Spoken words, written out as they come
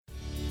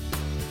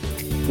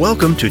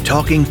Welcome to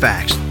Talking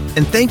Facts,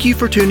 and thank you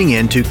for tuning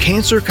in to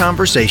Cancer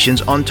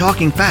Conversations on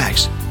Talking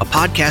Facts, a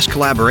podcast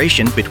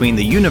collaboration between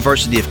the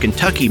University of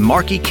Kentucky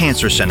Markey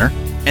Cancer Center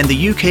and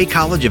the UK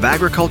College of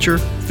Agriculture,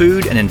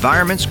 Food and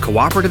Environment's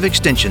Cooperative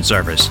Extension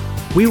Service.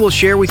 We will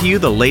share with you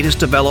the latest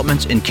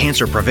developments in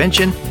cancer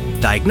prevention,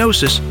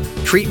 diagnosis,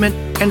 treatment,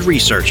 and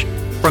research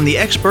from the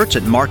experts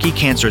at Markey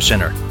Cancer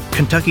Center,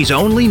 Kentucky's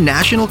only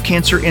National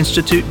Cancer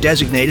Institute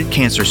designated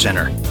cancer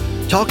center.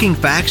 Talking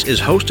Facts is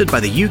hosted by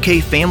the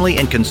UK Family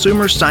and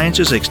Consumer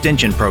Sciences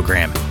Extension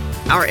Program.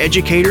 Our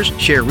educators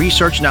share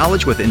research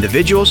knowledge with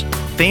individuals,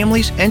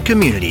 families, and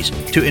communities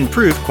to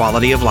improve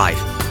quality of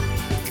life.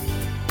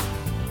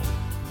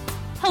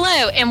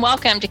 Hello, and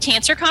welcome to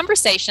Cancer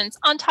Conversations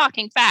on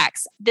Talking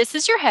Facts. This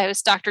is your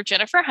host, Dr.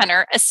 Jennifer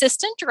Hunter,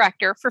 Assistant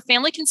Director for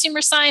Family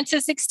Consumer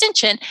Sciences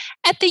Extension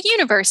at the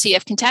University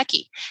of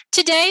Kentucky.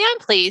 Today, I'm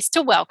pleased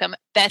to welcome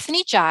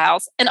Bethany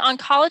Giles, an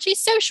oncology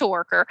social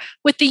worker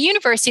with the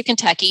University of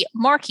Kentucky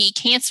Markey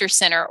Cancer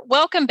Center.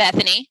 Welcome,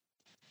 Bethany.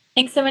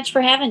 Thanks so much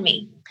for having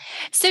me.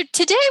 So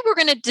today we're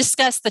going to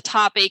discuss the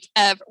topic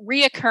of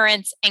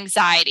reoccurrence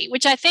anxiety,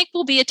 which I think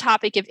will be a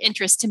topic of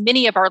interest to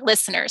many of our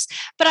listeners.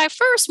 But I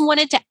first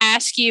wanted to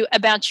ask you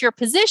about your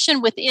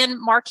position within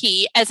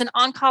Markey as an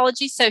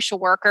oncology social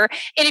worker.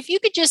 And if you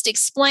could just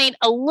explain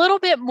a little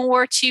bit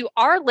more to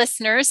our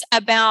listeners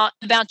about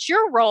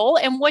your role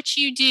and what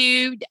you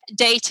do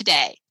day to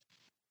day.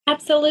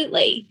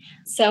 Absolutely.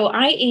 So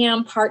I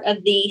am part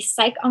of the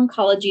psych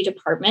oncology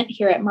department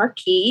here at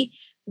Markey.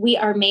 We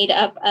are made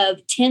up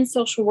of 10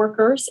 social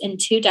workers and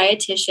 2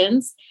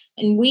 dietitians,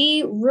 and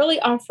we really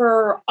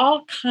offer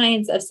all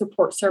kinds of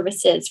support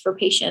services for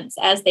patients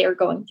as they are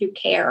going through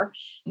care.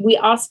 We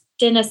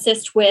often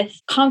assist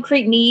with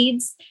concrete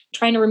needs,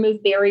 trying to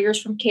remove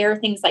barriers from care,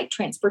 things like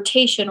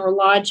transportation or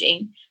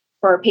lodging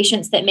for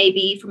patients that may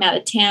be from out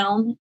of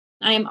town.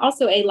 I am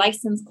also a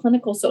licensed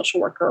clinical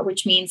social worker,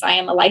 which means I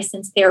am a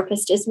licensed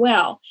therapist as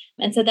well.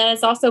 And so that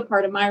is also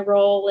part of my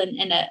role,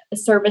 and a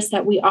service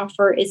that we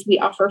offer is we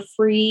offer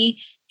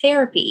free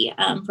therapy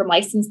from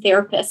licensed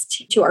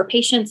therapists to our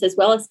patients as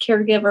well as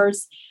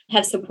caregivers,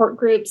 have support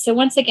groups. So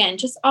once again,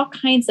 just all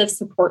kinds of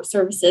support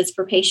services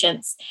for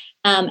patients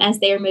as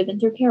they are moving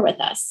through care with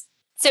us.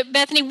 So,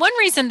 Bethany, one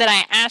reason that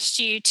I asked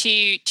you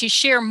to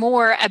share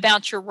more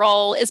about your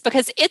role is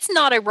because it's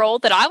not a role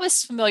that I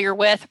was familiar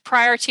with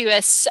prior to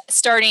us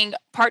starting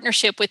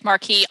partnership with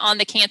Markey on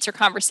the Cancer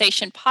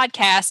Conversation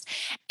podcast.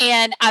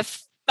 And I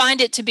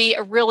find it to be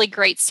a really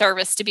great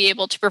service to be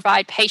able to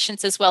provide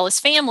patients as well as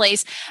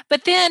families.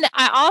 But then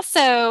I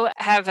also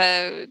have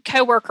a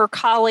coworker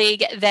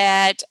colleague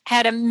that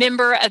had a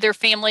member of their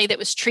family that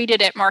was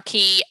treated at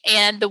Markey,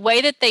 and the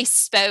way that they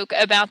spoke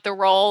about the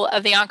role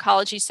of the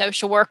oncology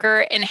social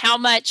worker and how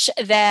much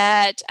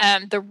that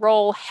the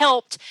role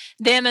helped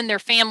them and their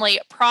family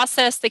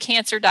process the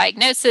cancer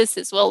diagnosis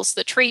as well as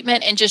the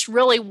treatment, and just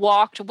really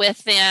walked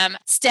with them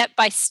step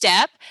by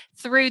step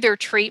through their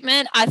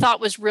treatment, I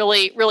thought was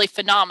really, really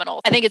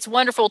phenomenal. I think it's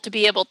wonderful to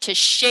be able to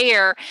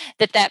share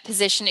that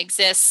position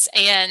exists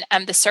and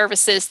the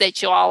services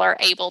that you all are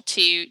able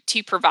to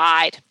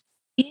provide.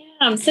 Yeah,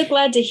 I'm so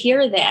glad to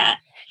hear that.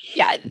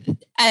 Yeah,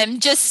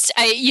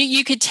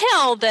 you could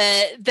tell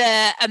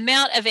the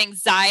amount of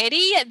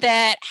anxiety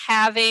that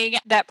having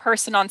that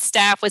person on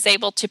staff was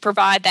able to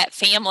provide that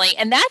family.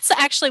 And that's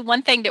actually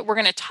one thing that we're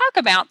going to talk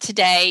about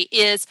today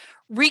is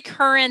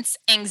recurrence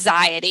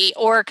anxiety,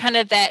 or kind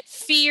of that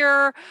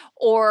fear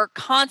or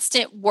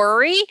constant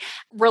worry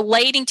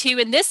relating to,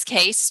 in this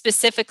case,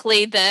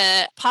 specifically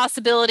the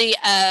possibility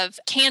of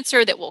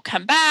cancer that will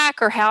come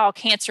back or how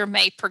cancer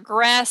may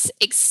progress,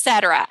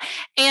 etc.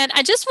 And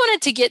I just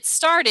wanted to get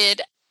started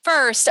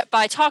first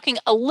by talking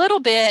a little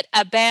bit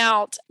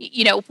about,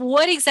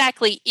 what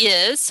exactly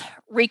is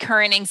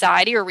recurrent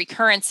anxiety or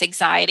recurrence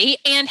anxiety,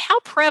 and how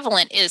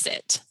prevalent is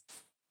it?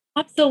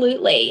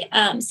 Absolutely.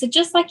 So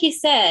just like you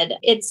said,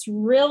 it's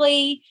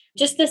really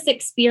just this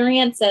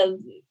experience of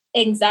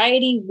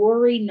anxiety,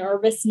 worry,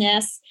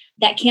 nervousness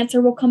that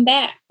cancer will come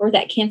back or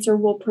that cancer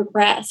will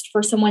progress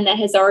for someone that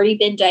has already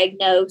been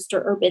diagnosed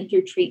or been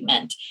through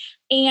treatment.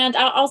 And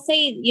I'll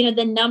say,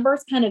 the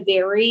numbers kind of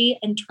vary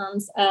in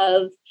terms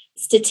of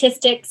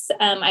statistics.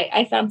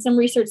 I found some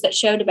research that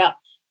showed about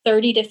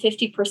 30 to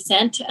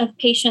 50% of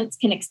patients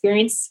can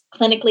experience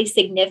clinically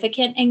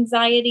significant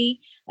anxiety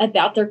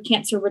about their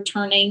cancer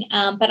returning.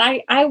 But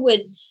I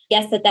would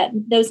guess that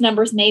those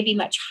numbers may be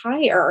much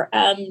higher.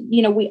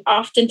 We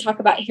often talk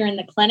about here in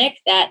the clinic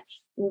that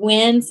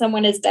when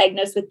someone is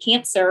diagnosed with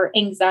cancer,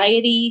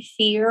 anxiety,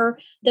 fear,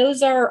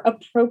 those are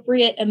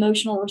appropriate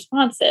emotional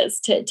responses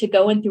to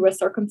going through a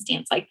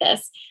circumstance like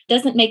this.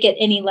 Doesn't make it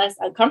any less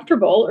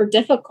uncomfortable or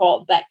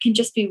difficult, but can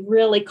just be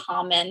really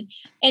common.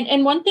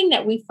 And one thing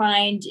that we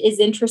find is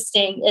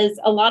interesting is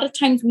a lot of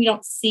times we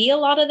don't see a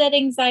lot of that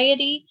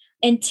anxiety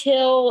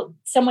until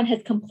someone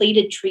has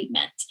completed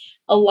treatment.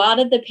 A lot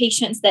of the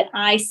patients that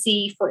I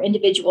see for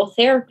individual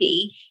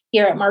therapy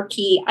here at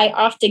Markey, I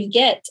often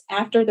get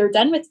after they're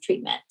done with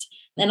treatment.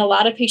 And a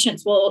lot of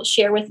patients will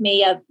share with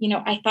me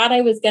I thought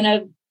I was going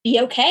to be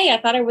okay.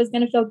 I thought I was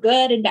going to feel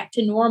good and back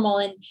to normal.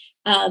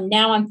 And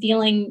now I'm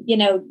feeling,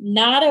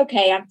 not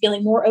okay. I'm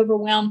feeling more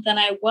overwhelmed than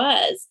I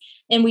was.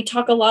 And we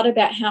talk a lot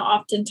about how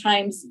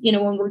oftentimes,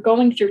 when we're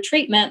going through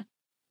treatment,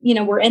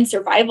 we're in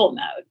survival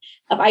mode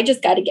of, I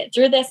just got to get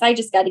through this. I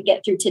just got to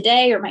get through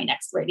today or my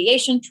next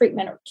radiation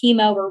treatment or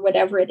chemo or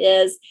whatever it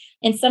is.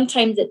 And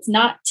sometimes it's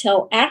not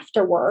till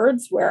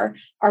afterwards where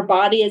our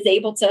body is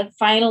able to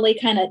finally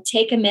kind of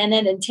take a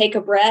minute and take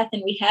a breath,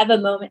 and we have a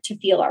moment to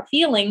feel our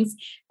feelings,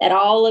 that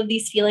all of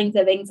these feelings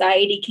of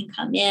anxiety can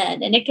come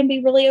in. And it can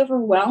be really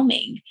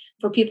overwhelming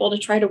for people to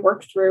try to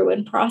work through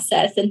and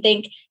process and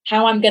think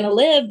how I'm going to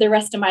live the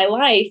rest of my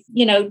life,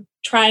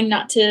 trying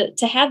not to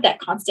have that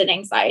constant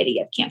anxiety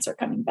of cancer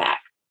coming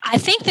back. I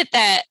think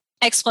that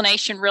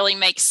explanation really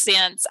makes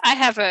sense. I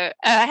have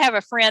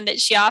a friend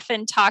that she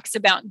often talks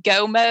about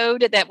go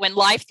mode, that when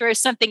life throws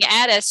something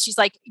at us, she's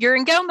like, you're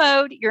in go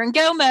mode.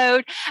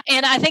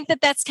 And I think that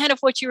that's kind of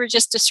what you were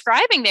just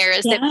describing there,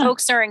 is that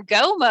folks are in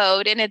go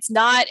mode, and it's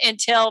not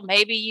until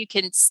maybe you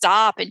can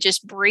stop and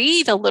just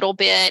breathe a little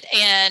bit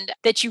and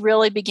that you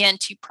really begin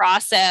to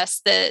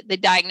process the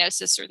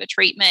diagnosis or the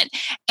treatment.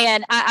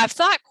 And I've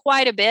thought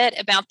quite a bit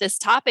about this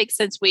topic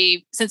since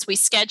we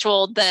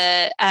scheduled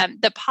the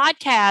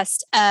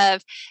podcast of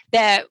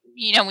that,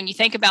 when you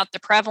think about the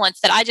prevalence,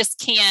 that I just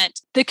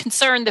can't, the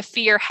concern, the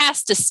fear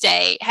has to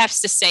stay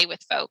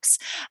with folks,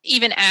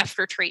 even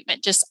after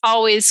treatment, just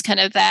always kind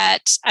of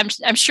that,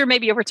 I'm sure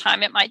maybe over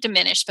time it might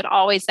diminish, but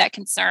always that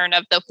concern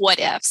of the what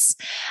ifs.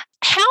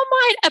 How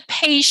might a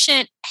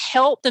patient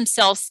help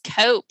themselves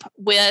cope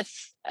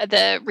with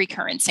the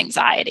recurrence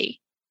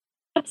anxiety?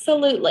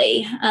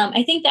 Absolutely.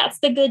 I think that's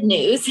the good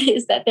news,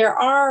 is that there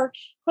are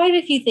quite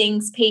a few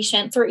things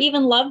patients or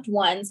even loved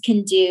ones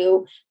can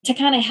do to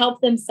kind of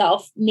help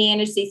themselves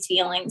manage these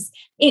feelings.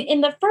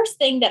 And the first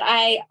thing that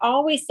I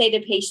always say to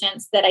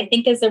patients that I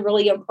think is a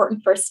really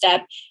important first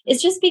step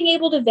is just being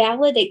able to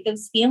validate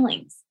those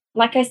feelings.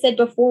 Like I said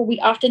before, we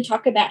often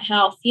talk about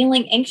how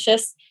feeling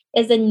anxious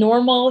is a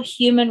normal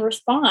human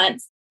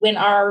response when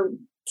our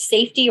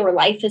safety or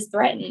life is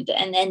threatened.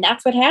 And then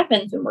that's what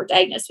happens when we're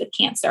diagnosed with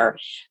cancer.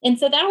 And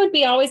so that would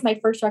be always my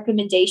first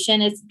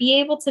recommendation, is be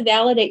able to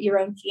validate your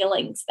own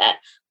feelings, that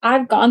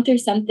I've gone through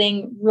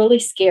something really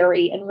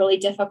scary and really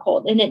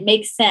difficult, and it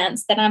makes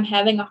sense that I'm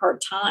having a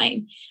hard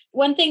time.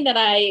 One thing that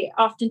I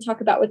often talk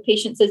about with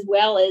patients as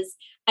well is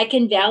I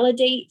can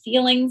validate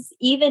feelings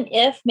even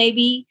if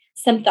maybe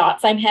some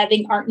thoughts I'm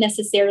having aren't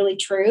necessarily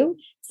true.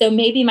 So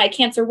maybe my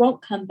cancer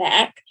won't come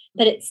back,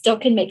 but it still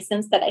can make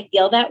sense that I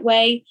feel that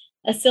way.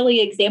 A silly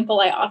example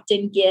I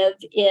often give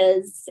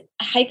is,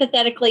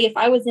 hypothetically, if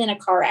I was in a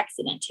car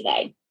accident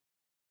today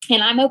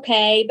and I'm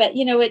okay, but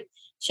it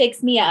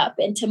shakes me up,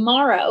 and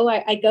tomorrow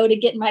I go to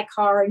get in my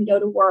car and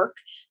go to work,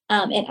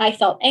 and I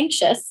felt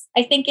anxious,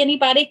 I think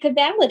anybody could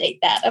validate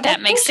that.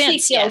 That makes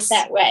sense. She feels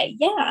that way.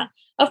 Yeah,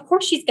 of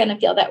course she's going to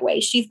feel that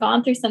way. She's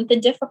gone through something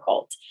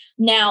difficult.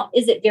 Now,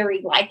 is it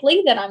very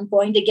likely that I'm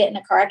going to get in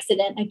a car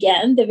accident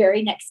again the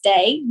very next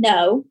day?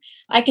 No.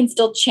 I can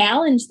still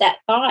challenge that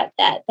thought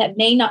that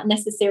may not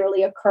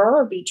necessarily occur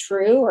or be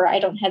true, or I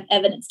don't have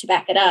evidence to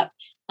back it up.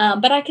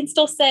 But I can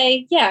still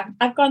say, yeah,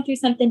 I've gone through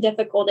something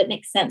difficult. It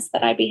makes sense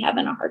that I'd be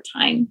having a hard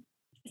time.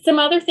 Some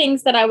other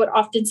things that I would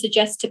often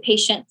suggest to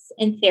patients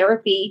in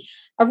therapy,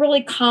 a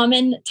really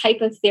common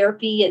type of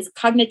therapy is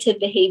cognitive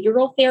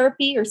behavioral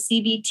therapy, or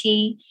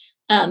CBT.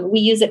 We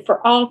use it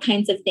for all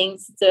kinds of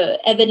things. It's an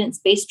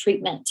evidence-based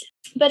treatment,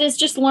 but it's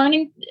just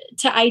learning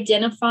to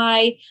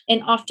identify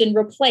and often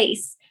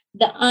replace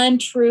the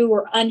untrue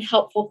or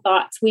unhelpful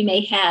thoughts we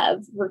may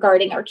have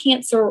regarding our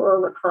cancer or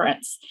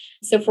recurrence.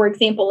 So, for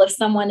example, if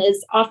someone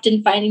is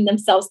often finding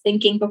themselves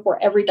thinking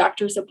before every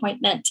doctor's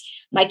appointment,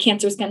 my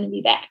cancer is going to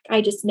be back, I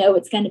just know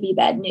it's going to be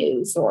bad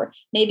news. Or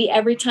maybe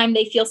every time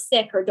they feel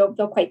sick or don't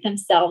feel quite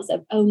themselves,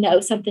 of, oh no,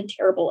 something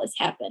terrible has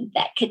happened.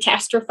 That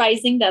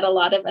catastrophizing that a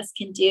lot of us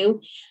can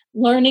do,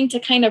 learning to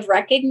kind of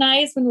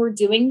recognize when we're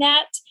doing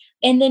that,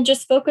 and then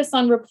just focus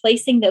on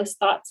replacing those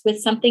thoughts with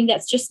something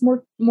that's just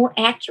more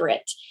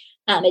accurate.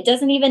 It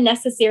doesn't even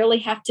necessarily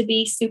have to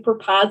be super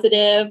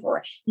positive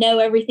or no,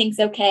 everything's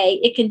okay.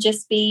 It can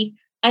just be,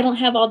 I don't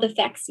have all the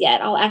facts yet.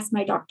 I'll ask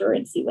my doctor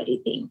and see what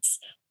he thinks.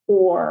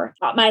 Or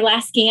my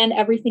last scan,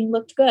 everything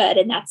looked good,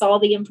 and that's all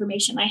the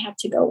information I have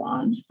to go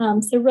on.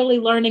 So really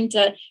learning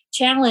to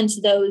challenge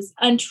those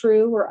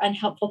untrue or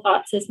unhelpful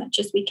thoughts as much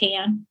as we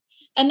can.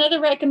 Another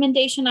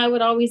recommendation I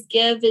would always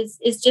give is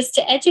just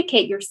to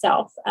educate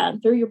yourself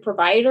through your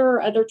provider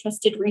or other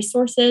trusted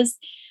resources.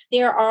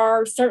 There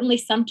are certainly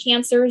some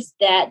cancers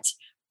that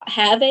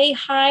have a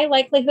high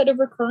likelihood of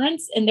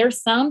recurrence, and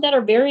there's some that are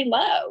very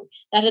low,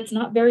 that it's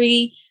not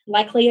very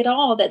likely at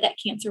all that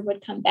cancer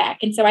would come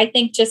back. And so I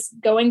think just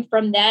going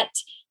from that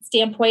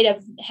standpoint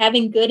of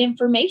having good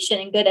information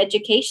and good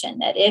education,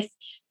 that if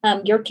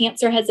your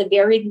cancer has a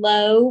very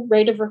low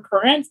rate of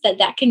recurrence,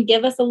 that can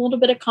give us a little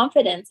bit of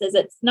confidence, as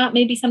it's not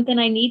maybe something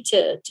I need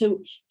to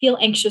feel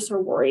anxious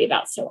or worry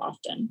about so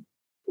often.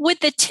 Would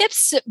the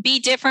tips be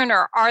different,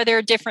 or are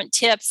there different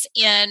tips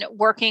in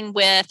working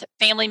with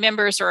family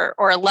members or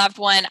a loved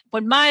one?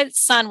 When my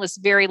son was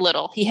very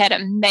little, he had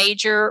a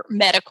major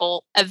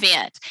medical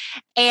event.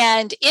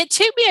 And it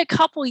took me a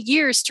couple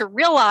years to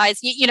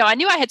realize, I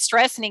knew I had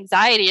stress and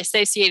anxiety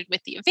associated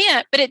with the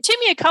event, but it took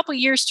me a couple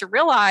years to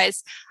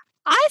realize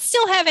I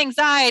still have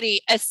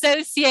anxiety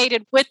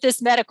associated with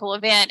this medical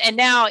event. And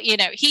now,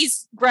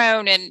 he's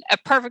grown and a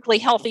perfectly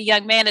healthy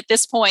young man at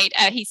this point.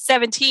 He's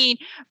 17,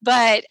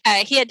 but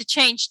he had to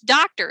change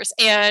doctors.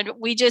 And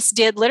we just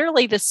did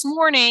literally this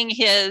morning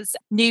his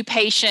new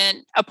patient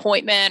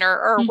appointment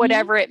or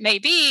whatever it may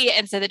be.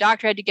 And so the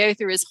doctor had to go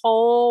through his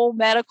whole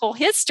medical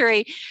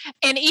history.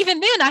 And even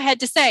then I had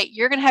to say,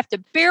 you're going to have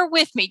to bear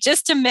with me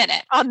just a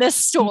minute on this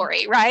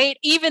story, right?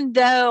 Even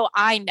though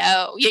I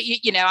know,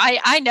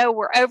 I know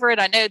we're over it.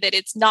 I know that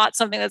it's not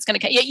something that's going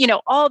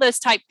to, all those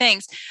type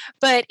things.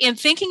 But in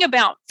thinking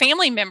about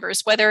family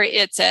members, whether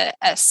it's a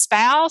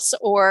spouse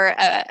or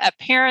a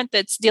parent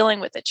that's dealing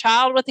with a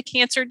child with a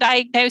cancer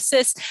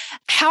diagnosis,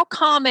 how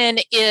common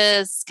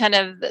is kind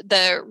of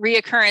the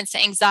reoccurrence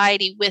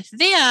anxiety with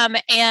them?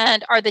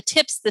 And are the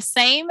tips the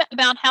same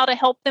about how to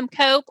help them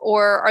cope,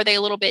 or are they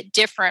a little bit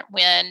different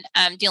when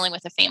dealing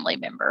with a family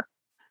member?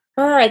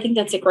 Sure, I think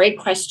that's a great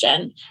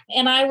question.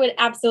 And I would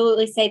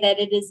absolutely say that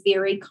it is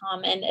very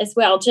common as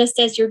well, just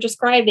as you're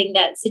describing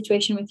that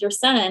situation with your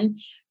son,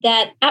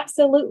 that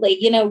absolutely,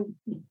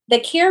 the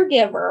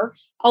caregiver,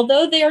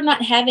 although they are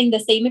not having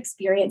the same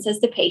experience as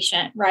the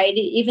patient, right?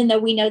 Even though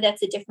we know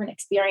that's a different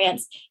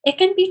experience, it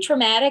can be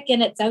traumatic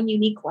in its own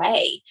unique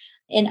way.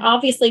 And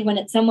obviously, when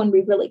it's someone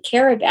we really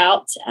care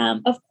about,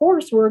 of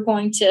course, we're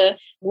going to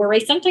worry,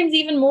 sometimes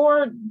even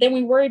more than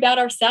we worry about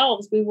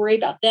ourselves. We worry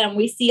about them.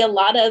 We see a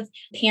lot of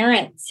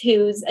parents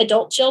whose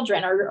adult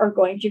children are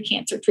going through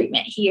cancer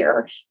treatment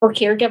here or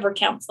caregiver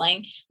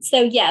counseling.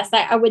 So yes,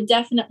 I would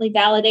definitely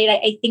validate.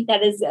 I think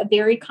that is a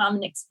very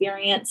common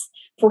experience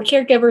for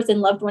caregivers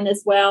and loved ones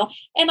as well.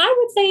 And I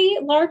would say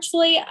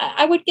largely,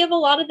 I would give a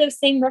lot of those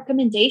same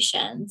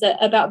recommendations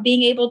about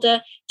being able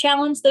to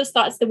challenge those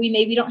thoughts that we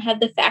maybe don't have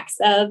the facts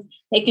of,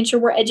 making sure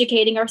we're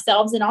educating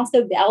ourselves and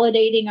also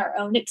validating our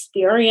own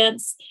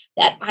experience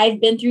that I've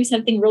been through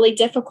something really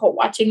difficult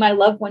watching my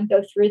loved one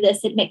go through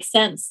this. It makes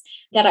sense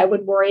that I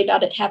would worry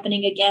about it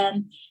happening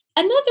again.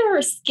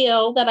 Another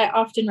skill that I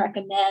often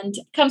recommend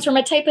comes from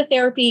a type of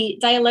therapy,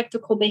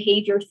 dialectical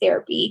behavior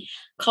therapy,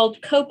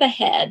 called Cope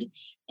Ahead.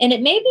 And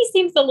it maybe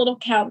seems a little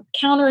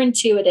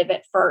counterintuitive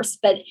at first,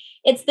 but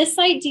it's this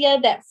idea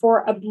that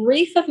for a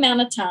brief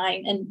amount of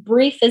time, and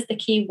brief is the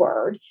key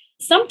word,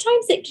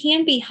 sometimes it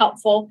can be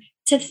helpful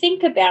to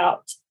think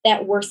about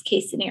that worst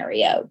case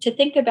scenario, to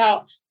think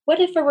about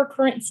what if a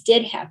recurrence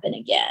did happen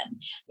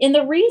again? And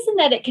the reason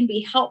that it can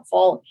be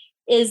helpful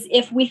is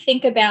if we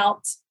think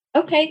about,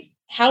 okay,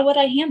 how would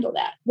I handle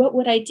that? What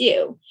would I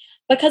do?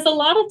 Because a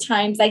lot of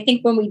times, I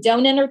think when we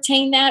don't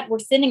entertain that, we're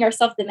sending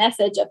ourselves the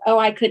message of, oh,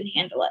 I couldn't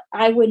handle it.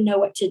 I wouldn't know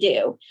what to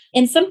do.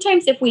 And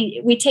sometimes if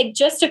we take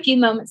just a few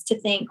moments to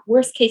think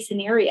worst case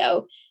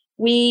scenario,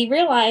 we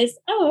realize,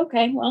 oh,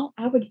 okay, well,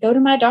 I would go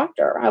to my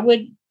doctor. I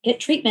would get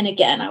treatment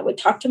again. I would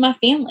talk to my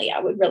family. I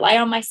would rely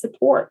on my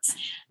supports.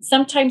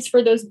 Sometimes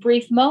for those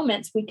brief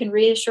moments, we can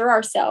reassure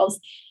ourselves,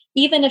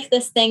 even if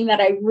this thing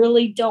that I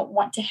really don't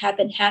want to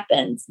happen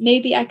happens,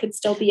 maybe I could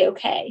still be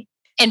okay.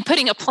 And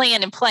putting a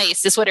plan in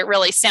place is what it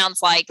really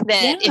sounds like,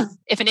 that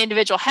if an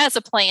individual has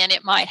a plan,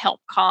 it might help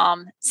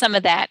calm some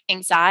of that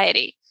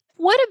anxiety.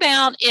 What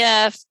about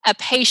if a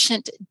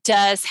patient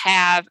does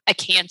have a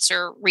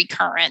cancer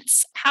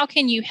recurrence? How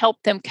can you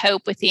help them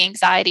cope with the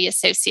anxiety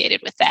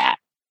associated with that?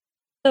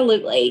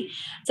 Absolutely.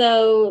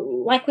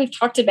 So like we've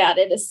talked about,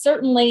 it is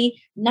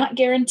certainly not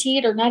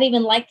guaranteed or not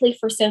even likely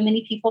for so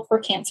many people for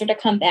cancer to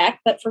come back,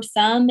 but for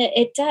some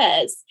it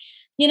does.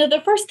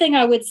 The first thing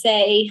I would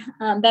say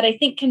that I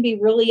think can be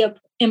really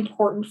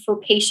important for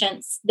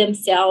patients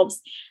themselves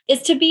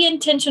is to be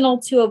intentional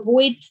to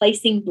avoid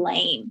placing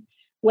blame,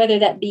 whether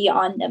that be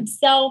on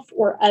themselves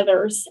or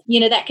others.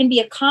 That can be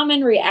a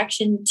common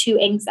reaction to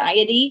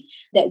anxiety,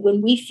 that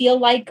when we feel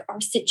like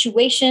our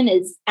situation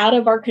is out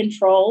of our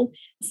control,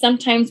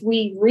 sometimes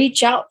we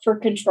reach out for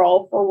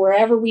control for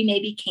wherever we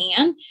maybe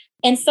can.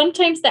 And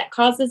sometimes that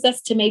causes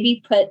us to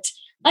maybe put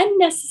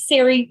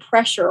unnecessary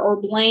pressure or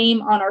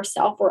blame on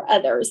ourselves or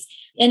others.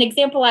 An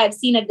example I've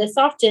seen of this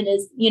often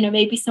is,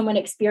 maybe someone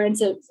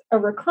experiences a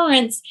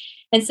recurrence.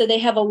 And so they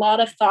have a lot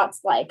of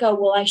thoughts like, oh,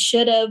 well, I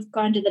should have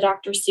gone to the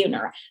doctor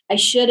sooner. I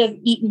should have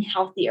eaten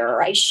healthier,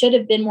 or I should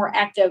have been more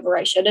active, or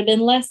I should have been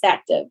less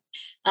active.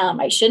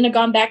 I shouldn't have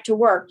gone back to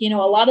work. A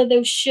lot of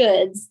those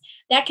shoulds,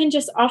 that can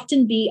just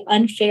often be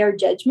unfair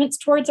judgments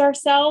towards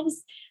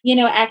ourselves,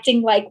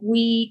 acting like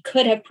we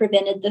could have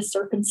prevented the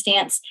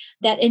circumstance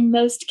that in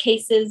most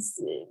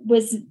cases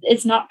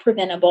is not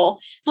preventable.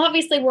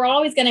 Obviously, we're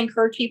always going to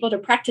encourage people to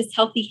practice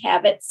healthy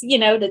habits,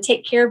 to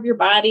take care of your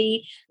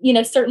body,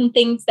 certain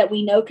things that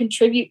we know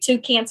contribute to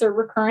cancer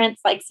recurrence,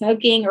 like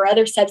smoking or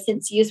other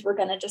substance use, we're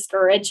going to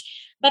discourage.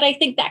 But I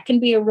think that can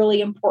be a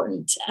really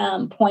important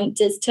point,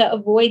 is to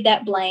avoid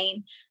that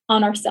blame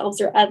on ourselves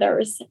or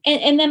others.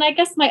 And then I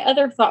guess my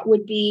other thought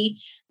would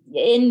be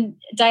in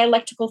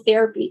dialectical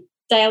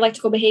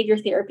behavior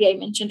therapy I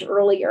mentioned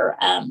earlier,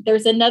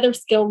 there's another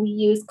skill we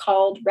use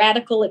called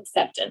radical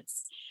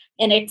acceptance.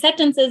 And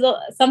acceptance is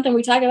something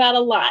we talk about a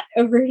lot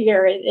over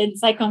here in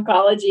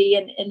psycho-oncology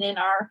and in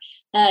our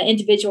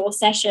individual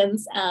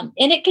sessions. And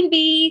it can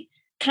be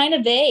kind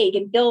of vague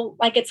and feel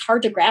like it's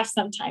hard to grasp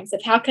sometimes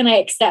of how can I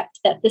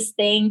accept that this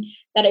thing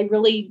that I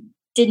really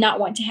did not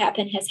want to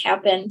happen has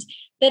happened.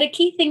 But a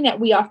key thing that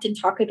we often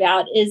talk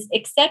about is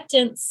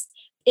acceptance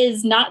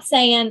is not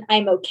saying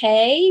I'm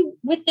okay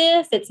with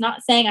this. It's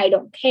not saying I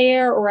don't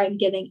care or I'm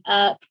giving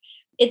up.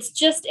 It's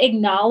just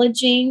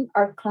acknowledging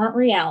our current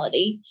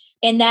reality.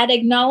 And that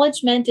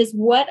acknowledgement is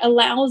what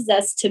allows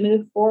us to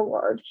move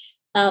forward.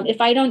 If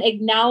I don't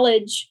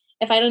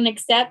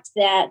accept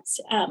that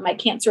my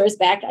cancer is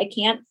back, I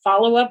can't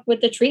follow up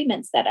with the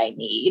treatments that I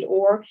need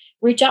or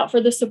reach out for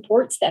the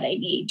supports that I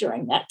need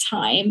during that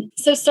time.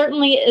 So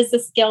certainly it is a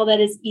skill that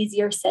is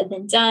easier said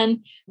than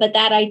done. But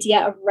that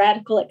idea of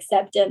radical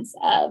acceptance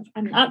of,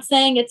 I'm not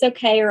saying it's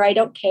okay or I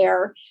don't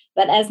care,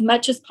 but as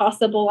much as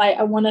possible,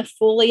 I want to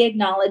fully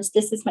acknowledge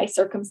this is my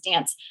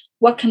circumstance.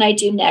 What can I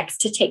do next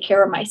to take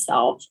care of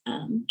myself?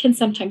 Can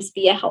sometimes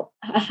be a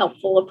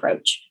helpful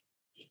approach.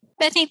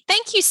 Bethany,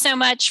 thank you so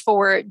much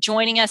for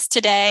joining us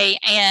today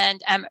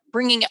and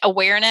bringing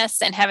awareness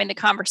and having the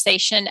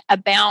conversation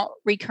about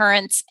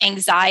recurrence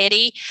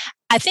anxiety.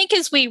 I think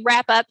as we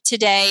wrap up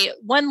today,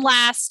 one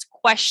last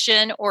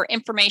question or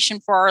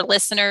information for our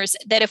listeners,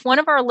 that if one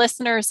of our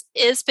listeners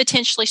is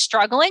potentially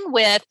struggling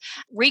with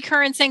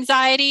recurrence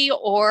anxiety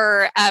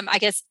or I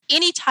guess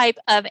any type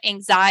of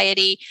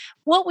anxiety,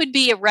 what would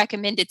be a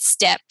recommended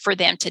step for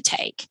them to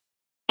take?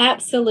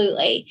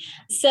 Absolutely.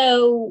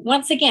 So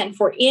once again,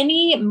 for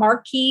any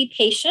marquee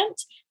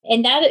patient,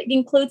 and that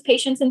includes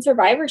patients in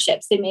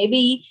survivorship. So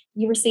maybe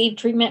you received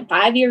treatment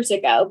 5 years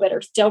ago, but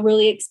are still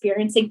really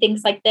experiencing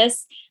things like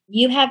this,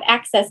 you have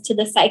access to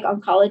the psych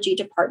oncology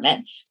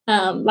department.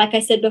 Like I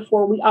said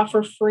before, we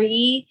offer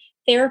free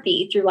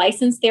therapy through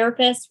licensed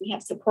therapists. We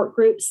have support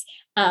groups,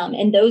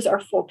 and those are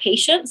for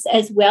patients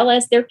as well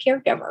as their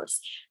caregivers.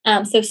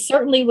 So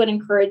certainly would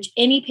encourage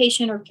any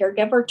patient or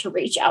caregiver to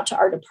reach out to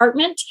our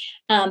department.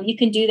 You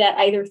can do that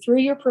either through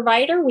your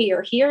provider. We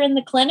are here in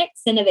the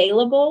clinics and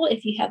available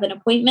if you have an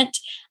appointment,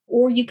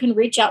 or you can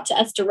reach out to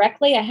us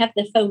directly. I have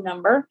the phone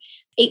number,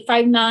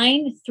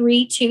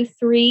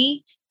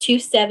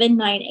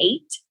 859-323-2798.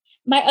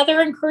 My other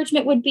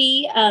encouragement would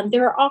be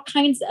there are all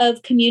kinds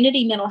of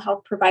community mental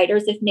health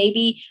providers. If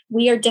maybe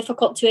we are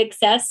difficult to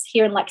access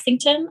here in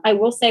Lexington, I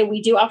will say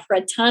we do offer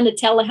a ton of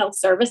telehealth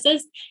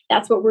services.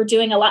 That's what we're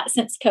doing a lot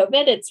since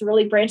COVID. It's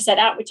really branched that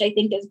out, which I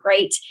think is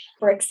great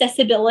for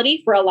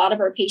accessibility for a lot of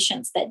our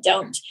patients that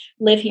don't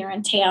live here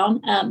in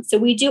town. So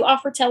we do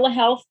offer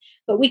telehealth,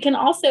 but we can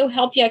also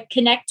help you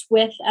connect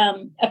with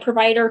a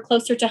provider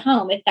closer to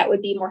home if that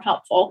would be more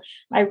helpful.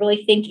 I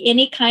really think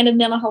any kind of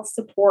mental health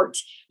support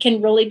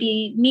can really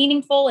be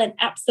meaningful and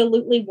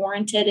absolutely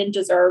warranted and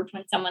deserved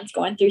when someone's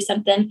going through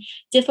something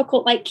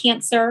difficult like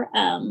cancer.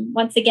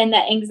 Once again,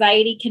 that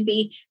anxiety can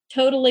be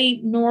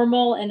totally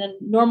normal and a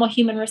normal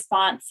human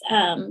response,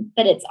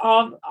 but it's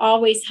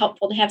always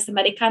helpful to have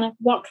somebody kind of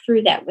walk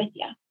through that with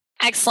you.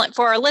 Excellent.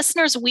 For our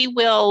listeners, we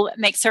will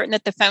make certain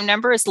that the phone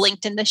number is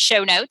linked in the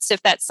show notes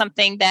if that's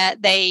something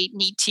that they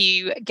need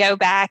to go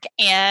back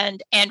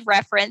and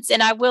reference.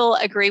 And I will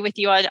agree with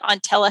you on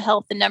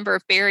telehealth, the number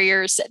of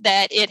barriers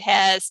that it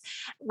has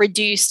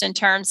reduced in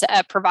terms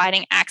of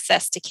providing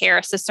access to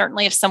care. So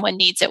certainly if someone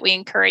needs it, we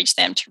encourage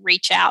them to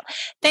reach out.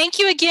 Thank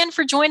you again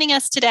for joining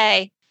us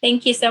today.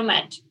 Thank you so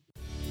much.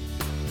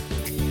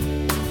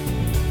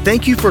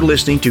 Thank you for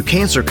listening to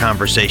Cancer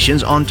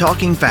Conversations on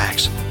Talking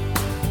Facts.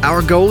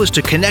 Our goal is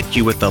to connect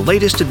you with the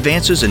latest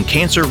advances in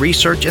cancer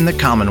research in the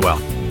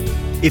Commonwealth.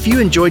 If you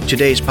enjoyed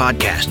today's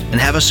podcast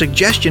and have a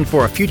suggestion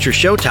for a future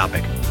show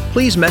topic,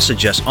 please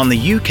message us on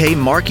the UK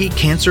Markey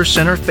Cancer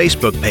Centre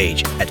Facebook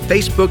page at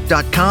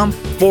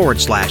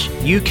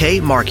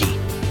facebook.com/UK Markey,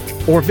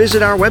 or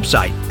visit our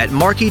website at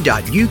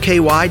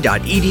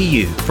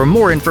markey.uky.edu for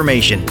more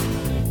information.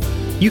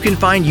 You can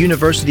find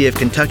University of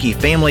Kentucky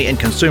Family and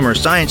Consumer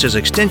Sciences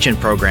Extension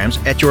programs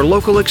at your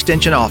local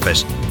Extension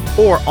office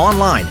or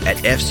online at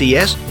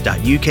fcs.uky.edu.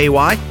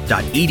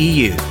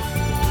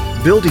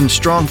 Building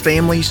strong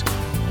families,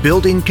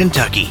 building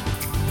Kentucky.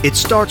 It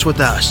starts with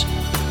us.